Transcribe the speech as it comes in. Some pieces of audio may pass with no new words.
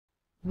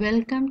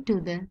Welcome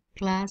to the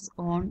class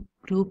on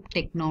group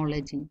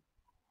technology.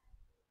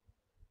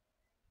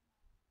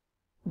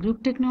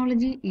 Group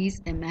technology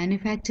is a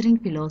manufacturing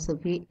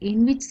philosophy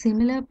in which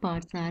similar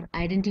parts are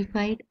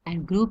identified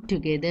and grouped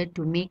together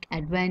to make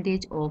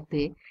advantage of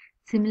the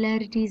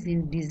similarities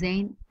in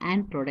design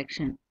and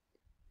production.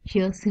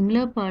 Here,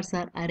 similar parts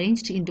are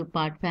arranged into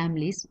part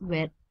families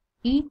where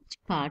each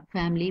part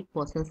family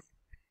possesses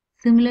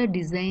similar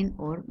design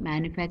or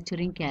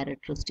manufacturing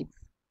characteristics.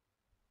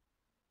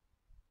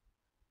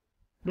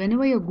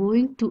 Whenever you're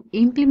going to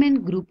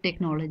implement group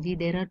technology,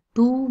 there are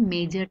two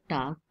major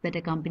tasks that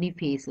a company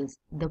faces.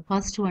 The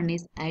first one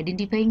is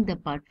identifying the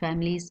part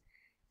families.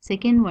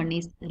 Second one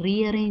is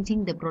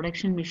rearranging the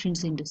production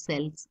machines into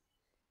cells.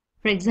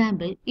 For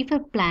example, if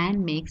a plant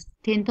makes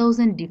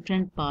 10,000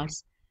 different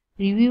parts,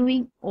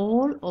 reviewing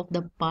all of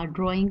the part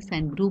drawings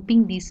and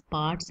grouping these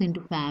parts into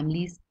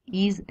families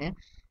is a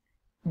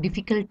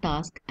difficult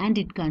task and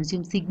it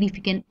consumes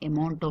significant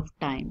amount of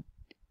time.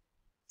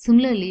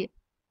 Similarly,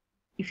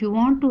 if you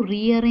want to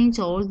rearrange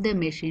all the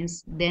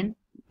machines, then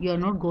you are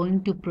not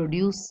going to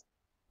produce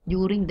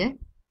during the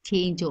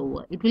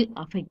changeover. It will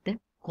affect the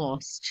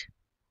cost.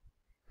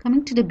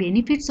 Coming to the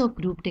benefits of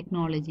group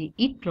technology,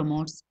 it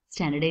promotes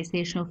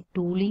standardization of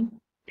tooling,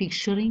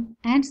 fixturing,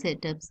 and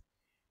setups.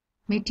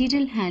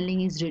 Material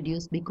handling is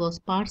reduced because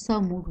parts are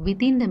moved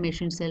within the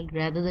machine cell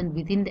rather than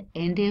within the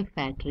entire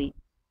factory.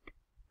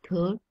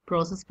 Third,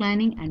 process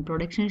planning and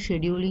production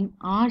scheduling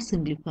are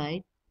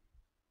simplified.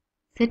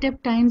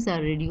 Setup times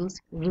are reduced,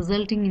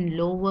 resulting in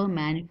lower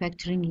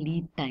manufacturing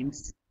lead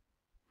times.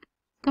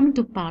 Coming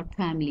to part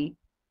family,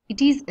 it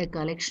is a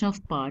collection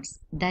of parts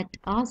that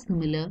are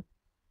similar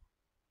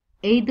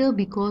either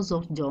because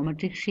of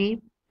geometric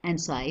shape and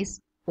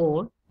size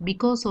or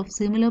because of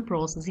similar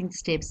processing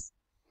steps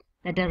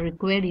that are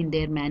required in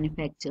their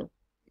manufacture.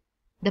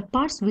 The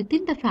parts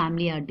within the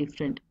family are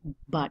different,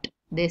 but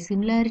their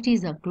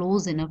similarities are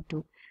close enough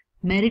to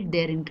merit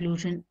their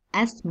inclusion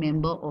as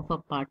member of a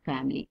part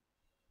family.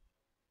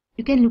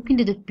 You can look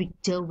into the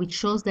picture which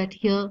shows that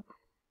here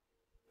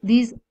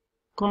these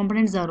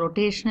components are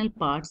rotational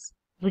parts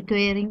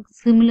requiring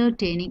similar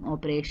turning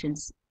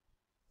operations.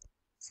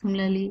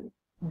 Similarly,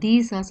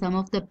 these are some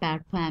of the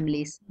part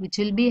families which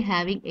will be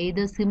having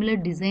either similar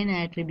design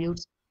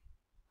attributes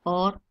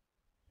or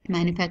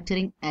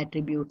manufacturing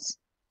attributes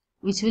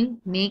which will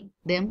make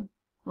them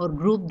or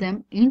group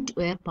them into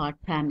a part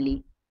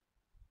family.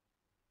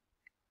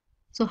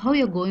 So how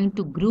you're going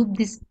to group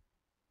these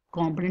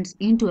components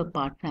into a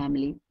part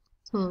family?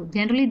 So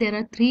generally there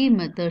are three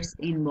methods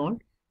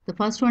involved. The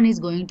first one is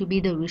going to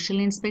be the visual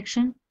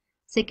inspection.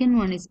 Second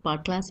one is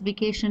part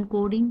classification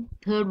coding.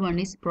 Third one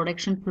is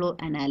production flow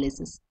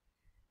analysis.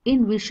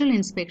 In visual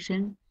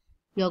inspection,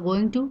 you are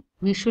going to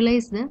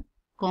visualize the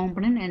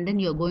component and then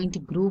you are going to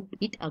group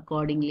it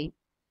accordingly.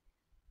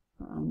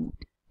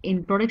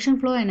 In production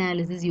flow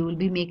analysis, you will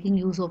be making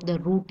use of the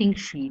routing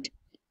sheet.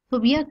 So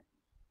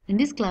in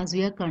this class,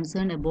 we are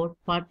concerned about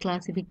part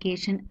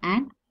classification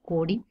and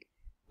coding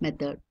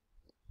method.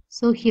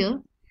 So here,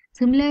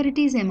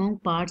 similarities among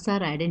parts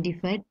are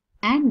identified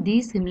and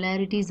these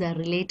similarities are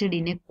related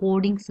in a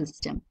coding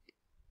system.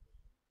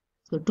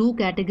 So two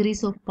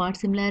categories of part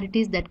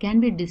similarities that can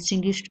be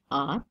distinguished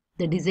are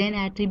the design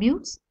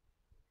attributes,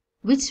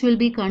 which will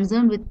be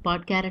concerned with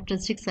part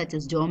characteristics such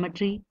as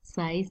geometry,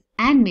 size,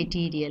 and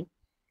material.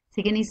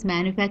 Second is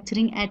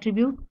manufacturing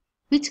attribute,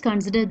 which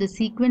consider the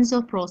sequence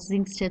of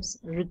processing steps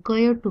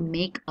required to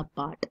make a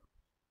part.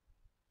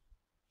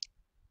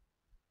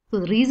 So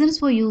the reasons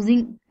for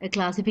using a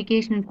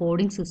classification and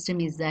coding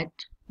system is that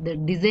the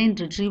design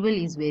retrieval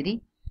is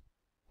very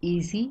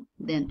easy,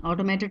 then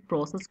automated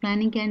process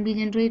planning can be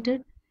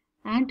generated,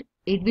 and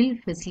it will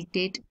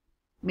facilitate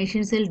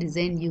machine cell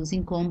design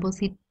using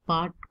composite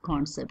part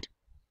concept.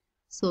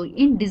 So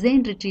in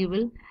design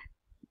retrieval,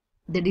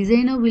 the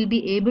designer will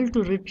be able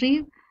to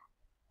retrieve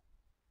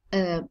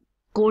a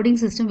coding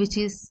system which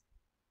is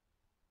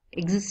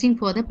existing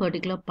for the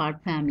particular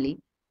part family.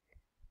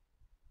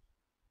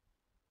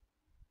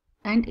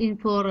 And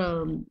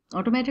for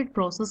automated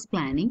process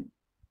planning,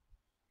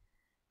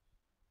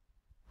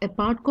 a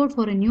part code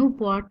for a new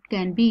part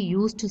can be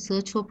used to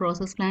search for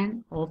process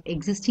plan of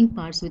existing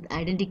parts with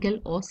identical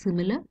or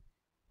similar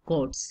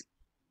codes.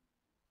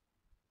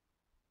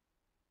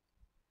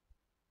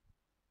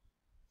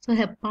 So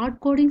a part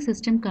coding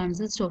system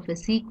consists of a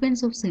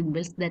sequence of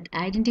symbols that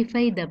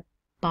identify the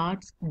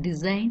part's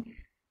design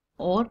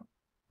or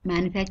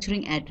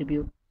manufacturing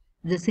attribute.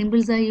 The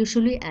symbols are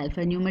usually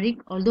alphanumeric,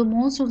 although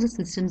most of the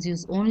systems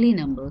use only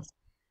numbers.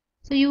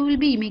 So you will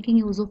be making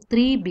use of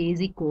three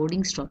basic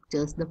coding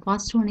structures. The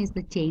first one is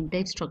the chain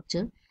type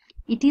structure.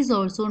 It is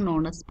also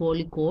known as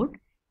polycode,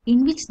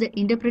 in which the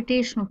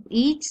interpretation of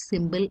each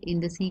symbol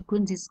in the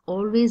sequence is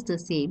always the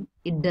same.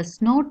 It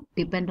does not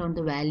depend on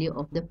the value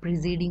of the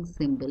preceding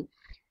symbol. You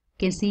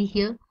can see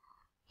here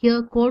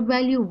code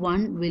value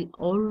 1 will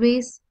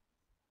always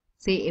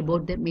say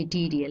about the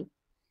material.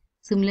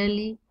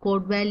 Similarly,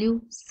 code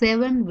value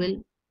 7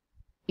 will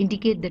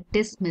indicate the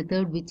test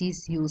method which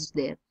is used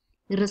there.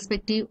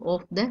 irrespective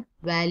of the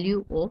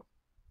value of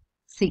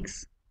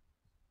 6.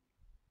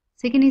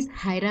 Second is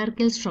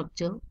hierarchical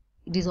structure.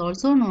 It is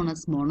also known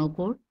as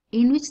monocode,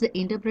 in which the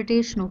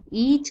interpretation of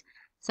each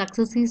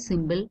successive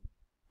symbol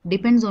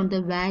depends on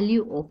the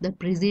value of the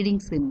preceding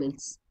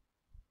symbols.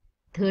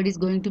 Third is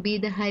going to be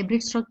the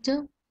hybrid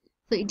structure.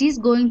 So it is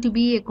going to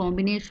be a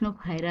combination of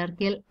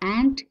hierarchical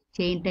and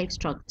chain type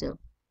structure.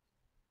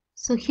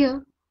 So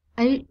here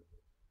I'll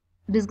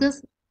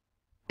discuss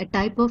a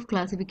type of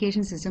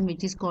classification system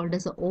which is called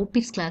as the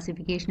OPIX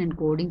classification and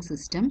coding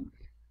system.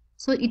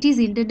 So it is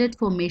intended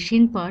for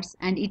machine parts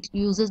and it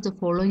uses the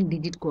following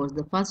digit codes.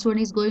 The first one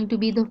is going to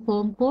be the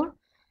form code.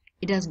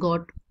 It has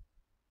got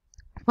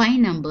 5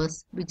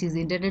 numbers which is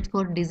intended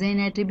for design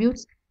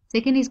attributes.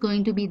 Second is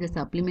going to be the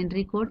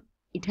supplementary code.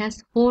 It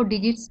has 4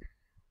 digits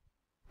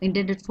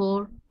intended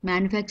for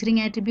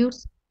manufacturing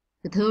attributes.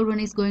 The third one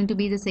is going to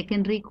be the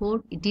secondary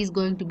code. It is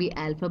going to be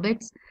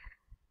alphabets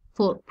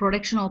for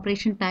production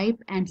operation type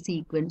and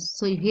sequence.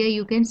 So here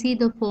you can see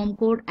the form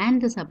code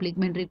and the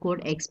supplementary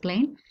code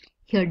explained.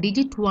 Here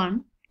digit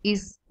 1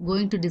 is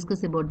going to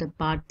discuss about the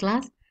part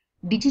class,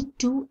 digit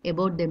 2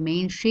 about the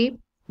main shape,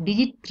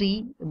 digit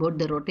 3 about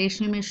the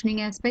rotational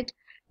machining aspect,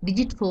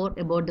 digit 4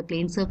 about the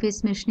plane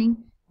surface machining,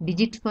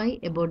 digit 5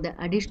 about the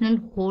additional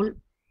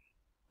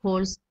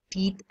holes,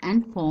 teeth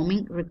and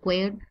forming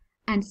required,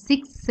 and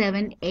 6,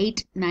 7,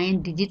 8,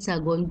 9 digits are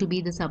going to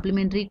be the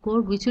supplementary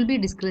code which will be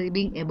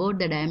describing about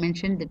the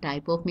dimension, the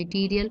type of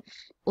material,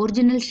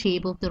 original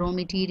shape of the raw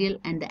material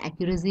and the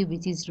accuracy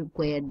which is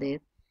required there.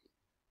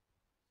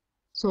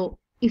 So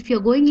if you're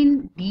going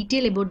in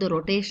detail about the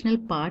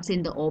rotational parts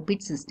in the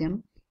OPIX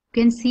system,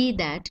 you can see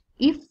that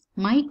if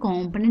my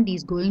component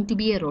is going to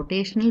be a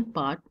rotational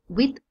part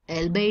with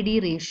L/D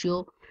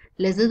ratio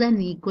lesser than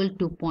or equal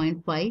to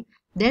 0.5,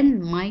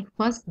 then my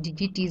first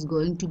digit is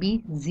going to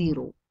be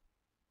 0.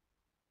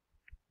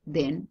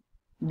 Then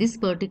this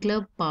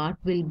particular part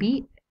will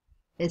be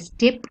a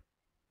step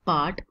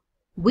part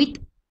with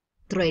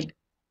thread.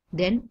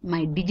 Then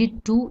my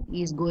digit 2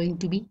 is going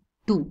to be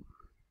 2.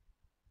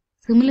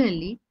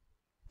 Similarly,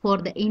 for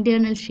the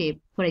internal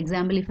shape, for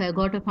example, if I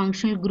got a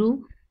functional groove,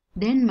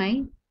 then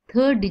my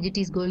third digit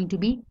is going to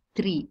be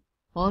 3.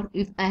 Or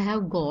if I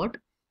have got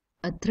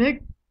a thread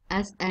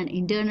as an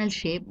internal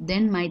shape,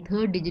 then my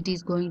third digit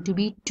is going to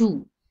be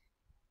 2.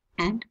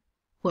 And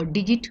for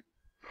digit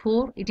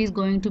 4, it is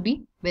going to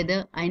be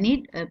whether I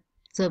need a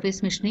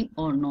surface machining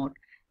or not.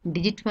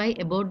 Digit 5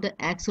 about the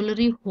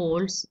auxiliary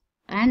holes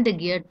and the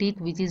gear teeth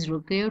which is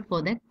required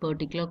for that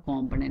particular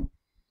component.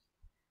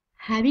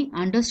 Having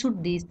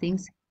understood these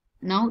things,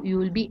 now you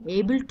will be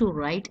able to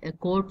write a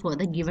code for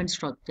the given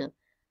structure.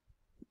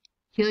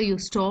 Here you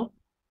stop,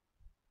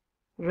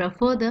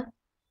 refer the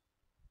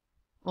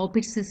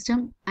OPIX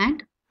system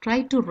and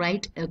try to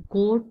write a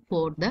code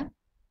for the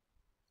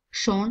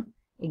shown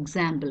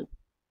example.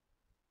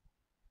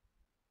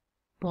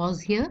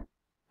 Pause here,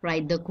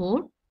 write the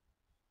code.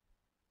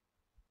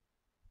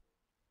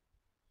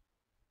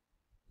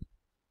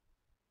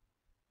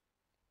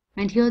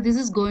 And here this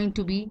is going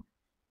to be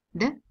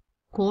the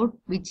code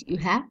which you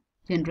have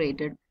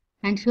generated.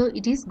 And here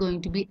it is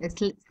going to be a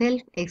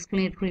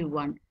self-explanatory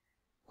one.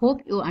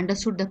 Hope you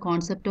understood the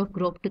concept of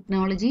group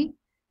technology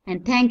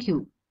and thank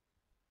you.